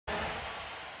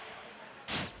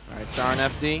Right star on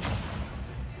FD.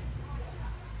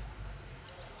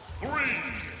 3,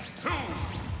 2,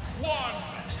 1,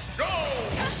 go!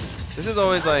 This is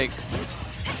always like,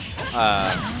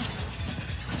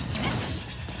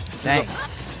 dang.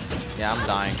 Yeah, I'm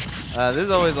dying. This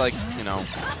is always like, you know,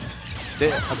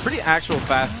 a pretty actual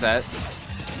fast set.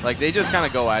 Like they just kind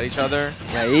of go at each other.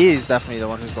 Yeah, he's definitely the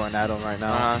one who's going at him right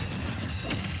now.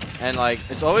 And like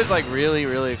it's always like really,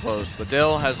 really close. But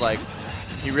Dill has like,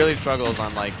 he really struggles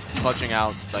on like clutching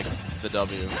out like the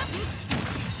W.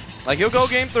 Like he'll go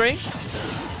game 3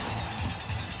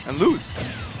 and lose.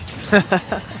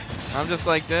 I'm just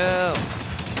like, Dill.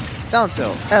 Down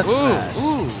tilt. F smash.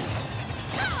 Ooh.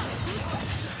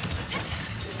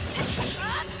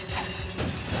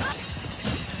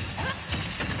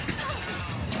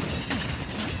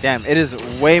 Damn, it is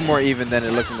way more even than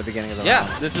it looked in the beginning of the round.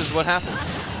 Yeah, this is what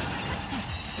happens.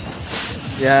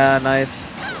 Yeah,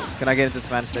 nice. Can I get into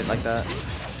Spanish state like that?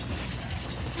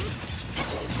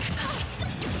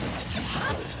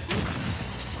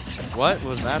 What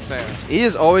was that fair? He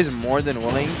is always more than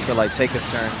willing to like take his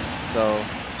turn, so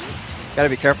gotta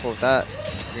be careful with that.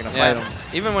 You're gonna fight him.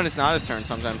 Even when it's not his turn,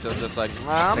 sometimes he'll just like, take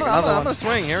I'm another one. gonna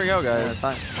swing. Here we go, Yeah, guys. it's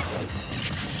time.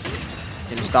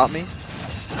 Can you stop me?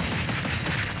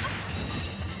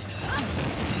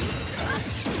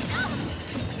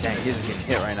 Dang, he's just getting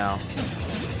hit right now.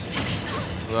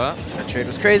 What? That trade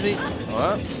was crazy.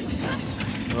 What?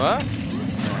 What?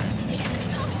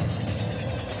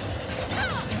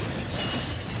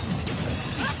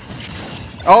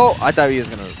 Oh, I thought he was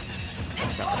gonna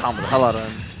combo the hell out of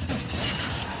him.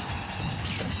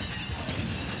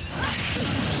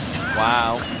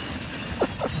 Wow.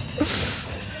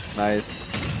 Nice.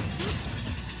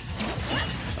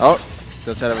 Oh,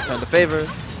 still try to return the favor.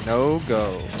 No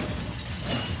go.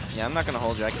 Yeah, I'm not gonna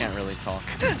hold you. I can't really talk.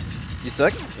 You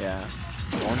suck? Yeah.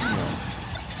 Oh, no.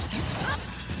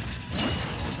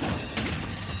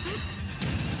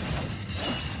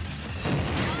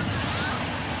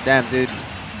 Damn, dude.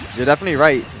 You're definitely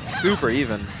right. Super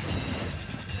even.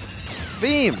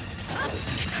 Beam!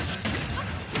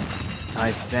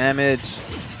 Nice damage.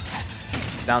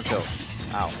 Down tilt.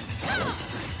 Ow.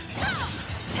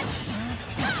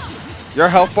 Your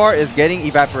health bar is getting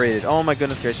evaporated. Oh my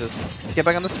goodness gracious. Get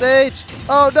back on the stage.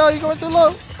 Oh no, you're going too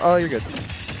low. Oh, you're good.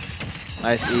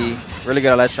 Nice E. Really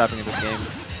good at ledge trapping in this game.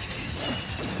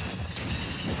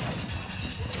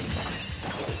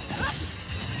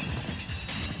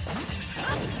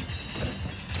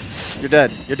 You're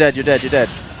dead. You're dead. You're dead. You're dead.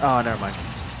 Oh, never mind.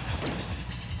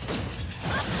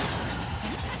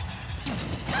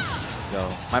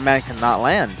 Yo, my man cannot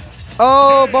land.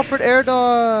 Oh, buffered air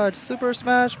dodge. Super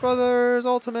Smash Brothers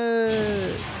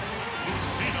Ultimate.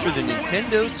 For the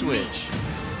Nintendo Switch.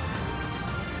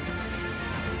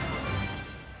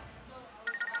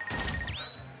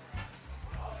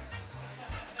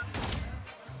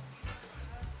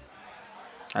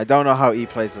 I don't know how E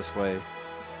plays this way.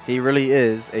 He really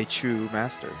is a true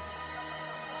master.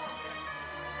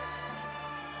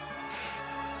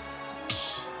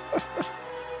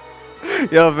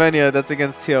 Yo, Venia, that's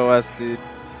against TOS, dude.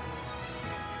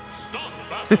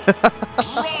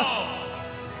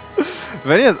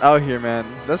 Venia's out here, man.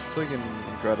 That's freaking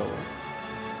incredible.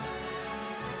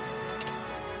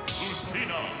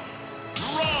 Lucina,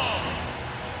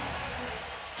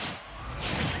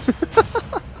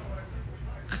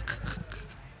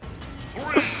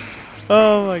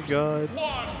 Oh my god.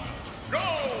 1,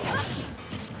 go!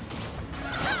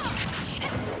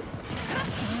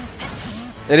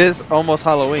 It is almost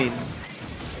Halloween.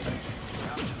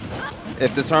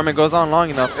 If this tournament goes on long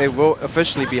enough, it will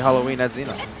officially be Halloween at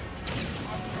Xeno.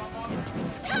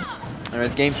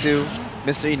 Anyways, game 2.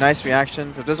 Mr. E, nice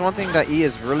reactions. If there's one thing that E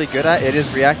is really good at, it is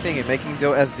reacting and making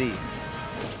Dill SD.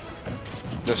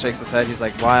 Dill shakes his head. He's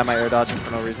like, why am I air dodging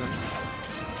for no reason?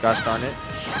 Gosh darn it.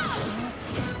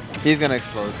 He's going to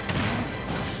explode.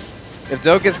 If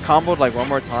Dill gets comboed like one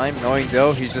more time, knowing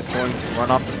Dill, he's just going to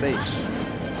run off the stage.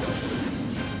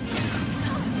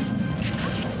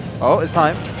 Oh, it's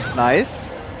time.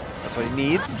 Nice. That's what he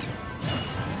needs.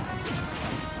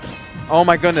 Oh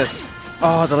my goodness.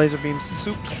 Oh, the laser beam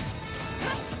soups.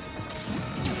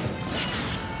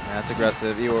 Yeah, that's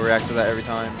aggressive. E will react to that every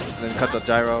time. And then cut the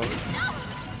gyro.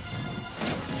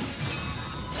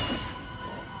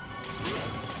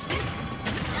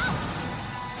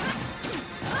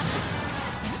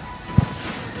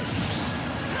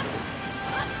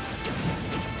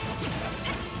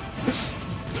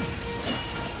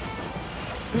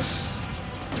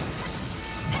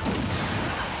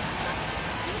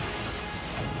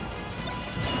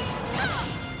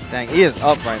 Dang, he is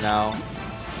up right now.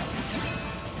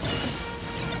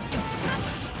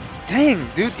 Dang,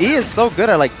 dude, E is so good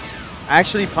at like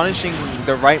actually punishing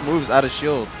the right moves out of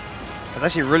shield. It's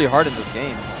actually really hard in this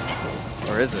game.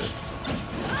 Or is it?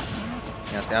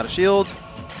 Yeah, see, out of shield.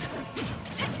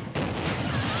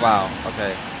 Wow,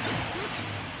 okay.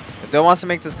 If Dill wants to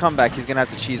make this comeback, he's gonna have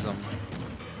to cheese him.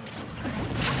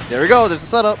 There we go, there's a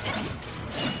setup.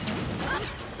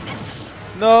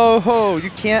 No, you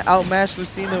can't outmatch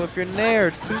Lucina with your Nair,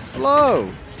 it's too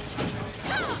slow.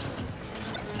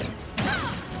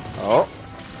 Oh.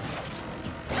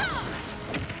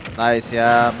 Nice,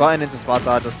 yeah. Button into spot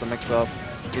dodge just to mix up.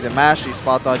 Either mash or you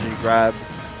spot dodge or you grab.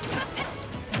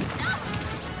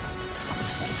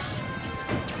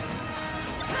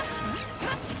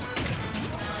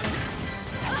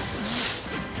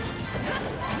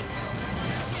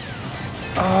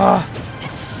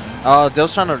 Oh,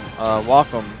 Dill's trying to walk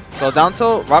him. So down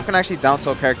tilt, Rob can actually down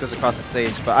tilt characters across the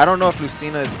stage, but I don't know if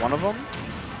Lucina is one of them.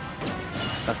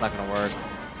 That's not gonna work.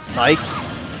 Psych.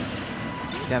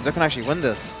 Damn, Dill can actually win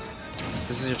this.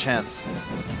 This is your chance.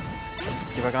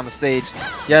 Let's get back on the stage.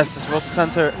 Yes, just roll to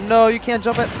center. No, you can't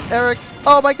jump at Eric.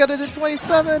 Oh my god, I did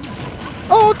 27.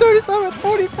 Oh, 37,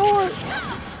 44.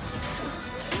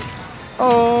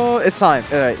 Oh, it's time.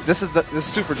 All right, this is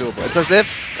super doable. It's as if.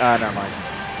 Never mind.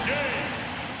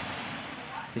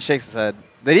 He shakes his head.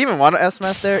 Did he even want to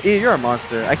S-smash there? E, you're a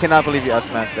monster. I cannot believe you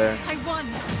S-smashed there. I won.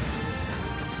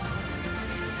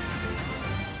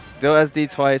 Dill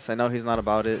SD twice. I know he's not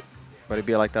about it, but he'd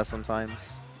be like that sometimes.